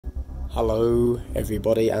Hello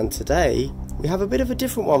everybody, and today we have a bit of a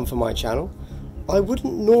different one for my channel. I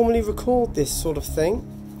wouldn't normally record this sort of thing,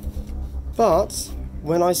 but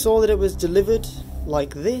when I saw that it was delivered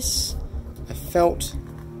like this, I felt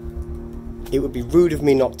it would be rude of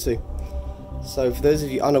me not to. So for those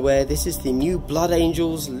of you unaware, this is the new Blood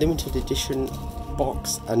Angels limited edition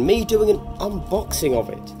box and me doing an unboxing of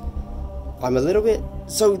it.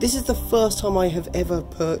 So this is the first time I have ever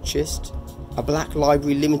purchased a Black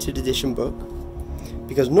Library limited edition book,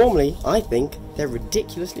 because normally I think they're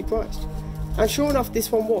ridiculously priced, and sure enough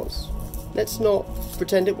this one was. Let's not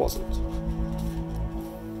pretend it wasn't.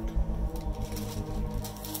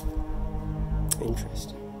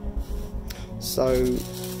 Interesting. So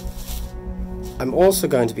I'm also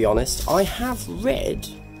going to be honest, I have read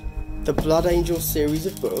the Blood Angel series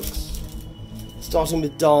of books, starting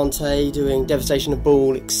with Dante, doing Devastation of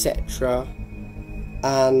Baal, etc.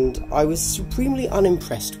 And I was supremely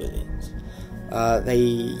unimpressed with it.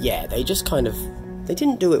 They just kind of, they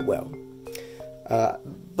didn't do it well.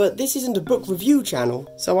 But this isn't a book review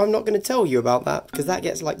channel, so I'm not going to tell you about that, because that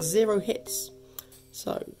gets like 0 hits.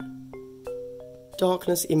 So,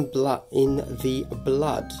 Darkness in the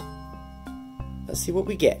Blood. Let's see what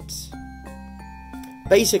we get.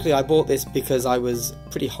 Basically, I bought this because I was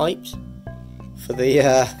pretty hyped for the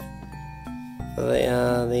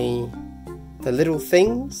little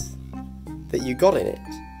things that you got in it.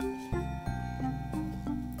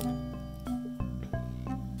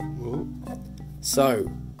 So,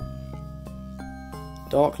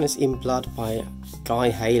 Darkness in Blood by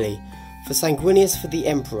Guy Haley. For Sanguinius for the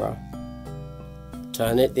Emperor.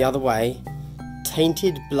 Turn it the other way.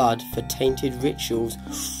 Tainted Blood for Tainted Rituals.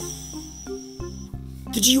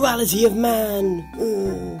 The duality of man.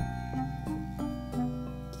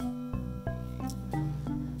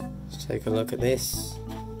 Let's take a look at this.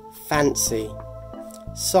 Fancy.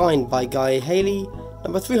 Signed by Guy Haley,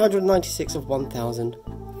 number 396 of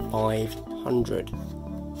 1500.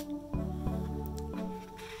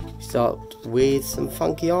 Start with some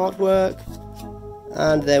funky artwork,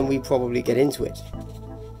 and then we probably get into it.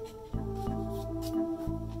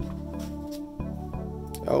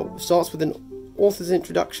 Starts with an author's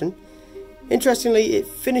introduction. Interestingly, it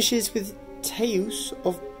finishes with Teus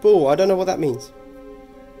of Baal. I don't know what that means.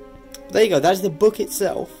 But there you go, that is the book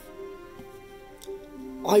itself.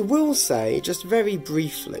 I will say, just very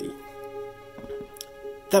briefly,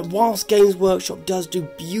 that whilst Games Workshop does do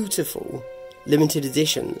beautiful limited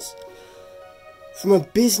editions, from a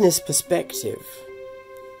business perspective,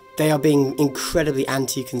 they are being incredibly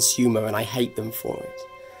anti-consumer, and I hate them for it.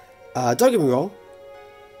 Don't get me wrong,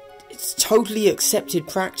 it's totally accepted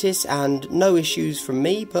practice and no issues from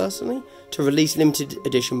me personally to release limited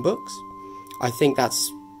edition books. I think that's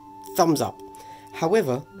thumbs up.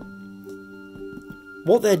 However,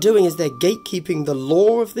 what they're doing is they're gatekeeping the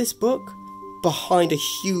lore of this book behind a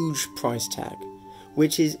huge price tag,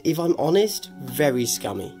 which is, if I'm honest, very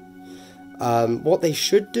scummy. What they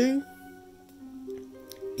should do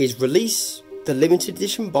is release the limited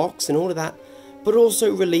edition box and all of that, but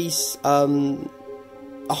also release a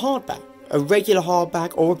hardback, a regular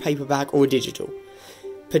hardback or a paperback or a digital.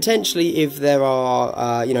 Potentially, if there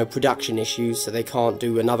are production issues, so they can't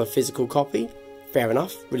do another physical copy, fair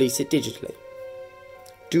enough, release it digitally.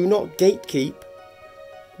 Do not gatekeep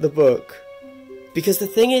the book, because the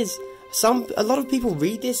thing is, a lot of people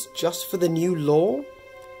read this just for the new lore.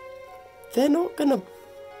 They're not gonna,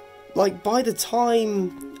 like, by the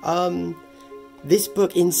time this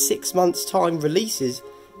book in 6 months' time releases,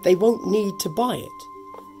 they won't need to buy it,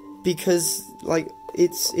 because like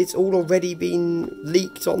it's all already been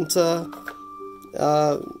leaked onto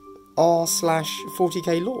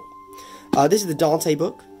r/40k lore. This is the Dante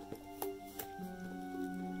book.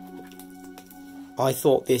 I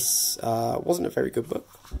thought this wasn't a very good book.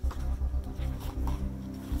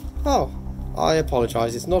 Oh, I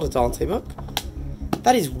apologise, it's not a Dante book.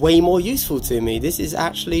 That is way more useful to me. This is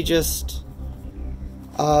actually just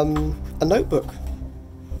a notebook.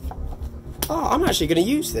 Oh, I'm actually going to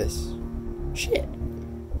use this. Shit.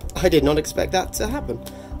 I did not expect that to happen.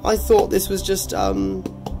 I thought this was just the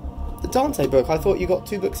Dante book. I thought you got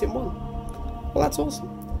 2 books in one. Well, that's awesome.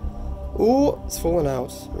 Oh, it's fallen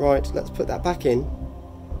out. Right, let's put that back in.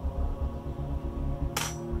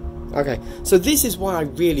 Okay, so this is why I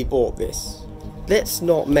really bought this. Let's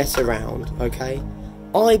not mess around, okay?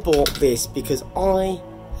 I bought this because I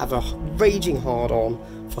have a raging hard-on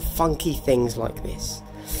for funky things like this.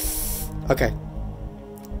 Okay,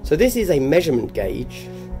 so this is a measurement gauge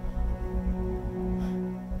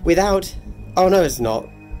without... Oh no, it's not.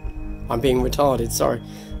 I'm being retarded, sorry.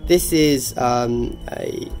 This is a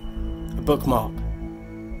bookmark.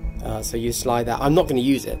 So you slide that. I'm not going to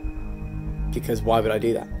use it, because why would I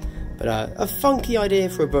do that? But a funky idea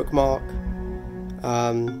for a bookmark.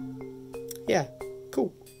 Yeah,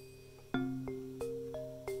 cool.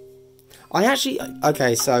 I actually,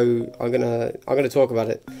 okay, so I'm gonna talk about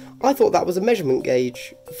it. I thought that was a measurement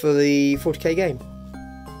gauge for the 40k game.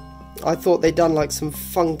 I thought they'd done like some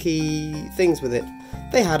funky things with it.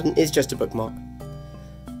 They hadn't. It's just a bookmark.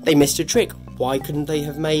 They missed a trick. Why couldn't they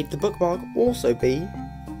have made the bookmark also be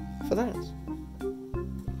for that?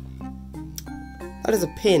 That is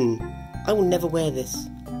a pin. I will never wear this.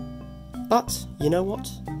 But you know what?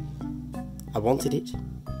 I wanted it.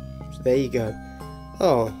 So there you go.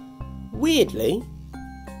 Oh. Weirdly,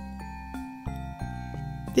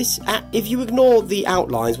 this, if you ignore the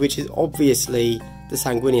outlines, which is obviously the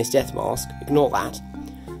Sanguinius death mask, ignore that.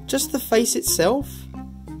 Just the face itself,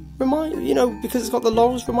 because it's got the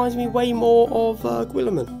laurels, reminds me way more of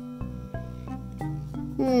Guilliman.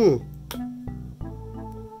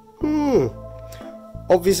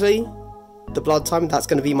 Obviously, the blood time, that's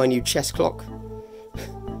going to be my new chess clock.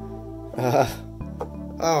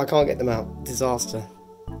 Oh, I can't get them out. Disaster.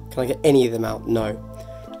 Can I get any of them out? No.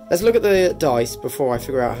 Let's look at the dice before I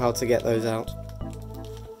figure out how to get those out.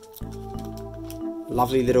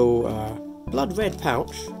 Lovely little blood red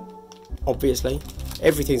pouch. Obviously.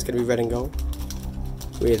 Everything's going to be red and gold.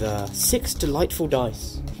 With 6 delightful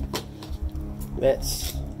dice.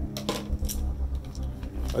 Let's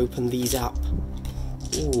open these up.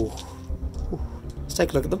 Ooh. Let's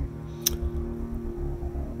take a look at them.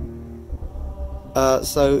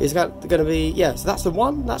 So is that going to be... Yeah, so that's the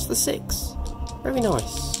 1, that's the 6. Very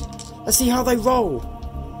nice. Let's see how they roll.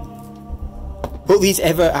 Will these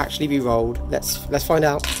ever actually be rolled? Let's find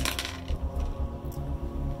out.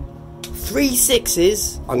 3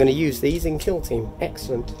 6s. I'm going to use these in Kill Team.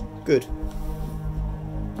 Excellent. Good.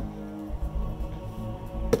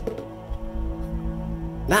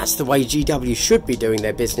 That's the way GW should be doing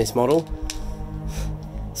their business model.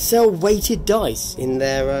 Sell weighted dice in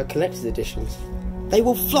their collector's editions. They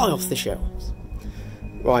will fly off the shelves.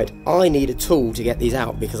 Right, I need a tool to get these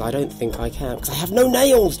out because I don't think I can. Because I have no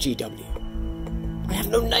nails, GW. I have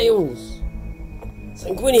no nails.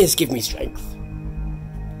 Sanguinius, give me strength.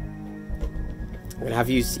 I'm going to have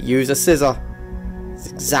you use a scissor. That's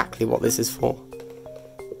exactly what this is for.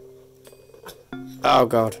 Oh,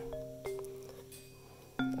 God.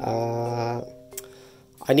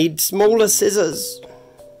 I need smaller scissors.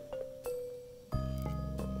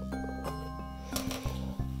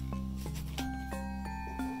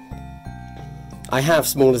 I have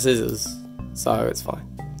smaller scissors, so it's fine.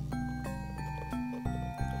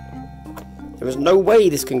 There is no way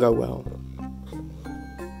this can go well.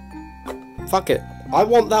 Fuck it. I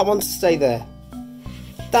want that one to stay there.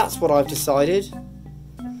 That's what I've decided.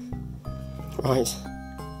 Right.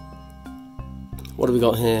 What do we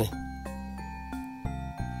got here?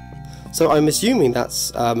 So I'm assuming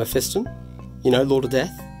that's Mephiston. You know, Lord of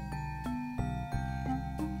Death.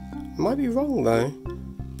 I might be wrong though.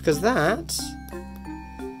 Because that...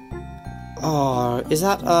 Oh, is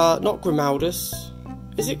that, not Grimaldus?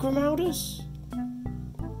 Is it Grimaldus?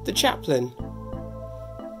 The chaplain?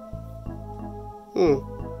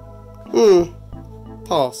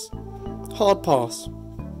 Pass. Hard pass.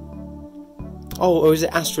 Oh, or is it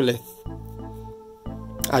Astrolith?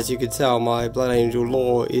 As you can tell, my Blood Angel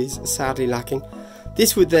lore is sadly lacking.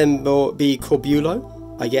 This would then be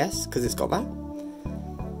Corbulo, I guess, because it's got that.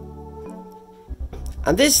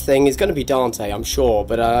 And this thing is going to be Dante, I'm sure,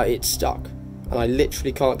 but it's stuck. And I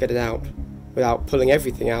literally can't get it out without pulling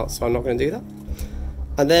everything out, so I'm not going to do that.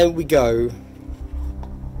 And then we go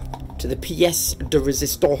to the pièce de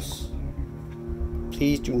résistance.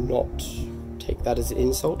 Please do not take that as an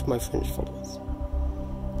insult to my French followers.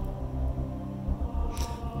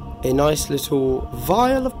 A nice little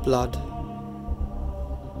vial of blood.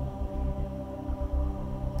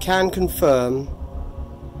 Can confirm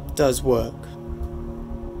does work.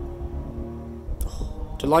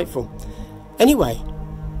 Delightful. Anyway,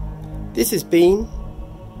 this has been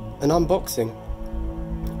an unboxing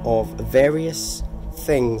of various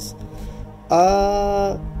things.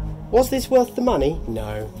 Was this worth the money?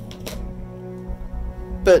 No.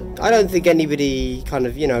 But I don't think anybody kind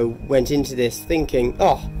of, went into this thinking,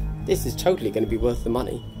 oh, this is totally going to be worth the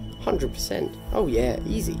money. 100%. Oh yeah,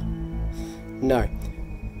 easy. No.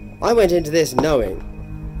 I went into this knowing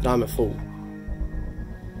that I'm a fool.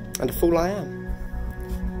 And a fool I am.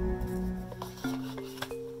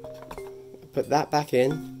 Put that back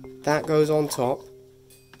in, that goes on top,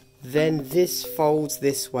 then this folds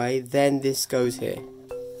this way, then this goes here.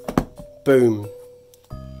 Boom.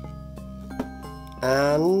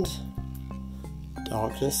 And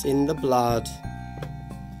Darkness in the Blood.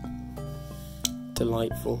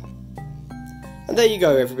 Delightful. And there you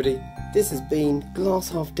go, everybody. This has been Glass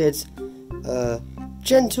Half Dead's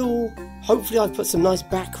gentle, hopefully I've put some nice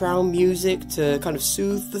background music to kind of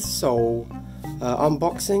soothe the soul,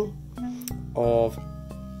 unboxing of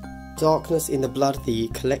Darkness in the Blood, the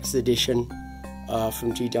collector's edition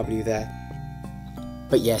from GW there.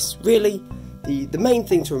 But yes, really, the main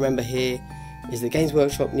thing to remember here is that Games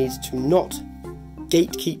Workshop needs to not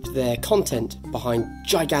gatekeep their content behind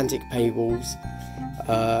gigantic paywalls,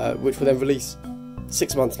 which will then release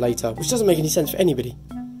 6 months later, which doesn't make any sense for anybody.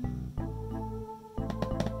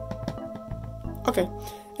 Okay,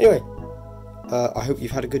 anyway, I hope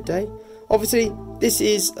you've had a good day. Obviously, this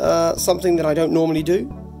is something that I don't normally do,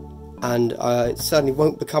 and it certainly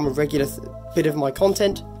won't become a regular bit of my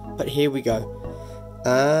content, but here we go.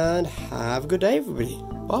 And have a good day, everybody.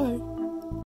 Bye.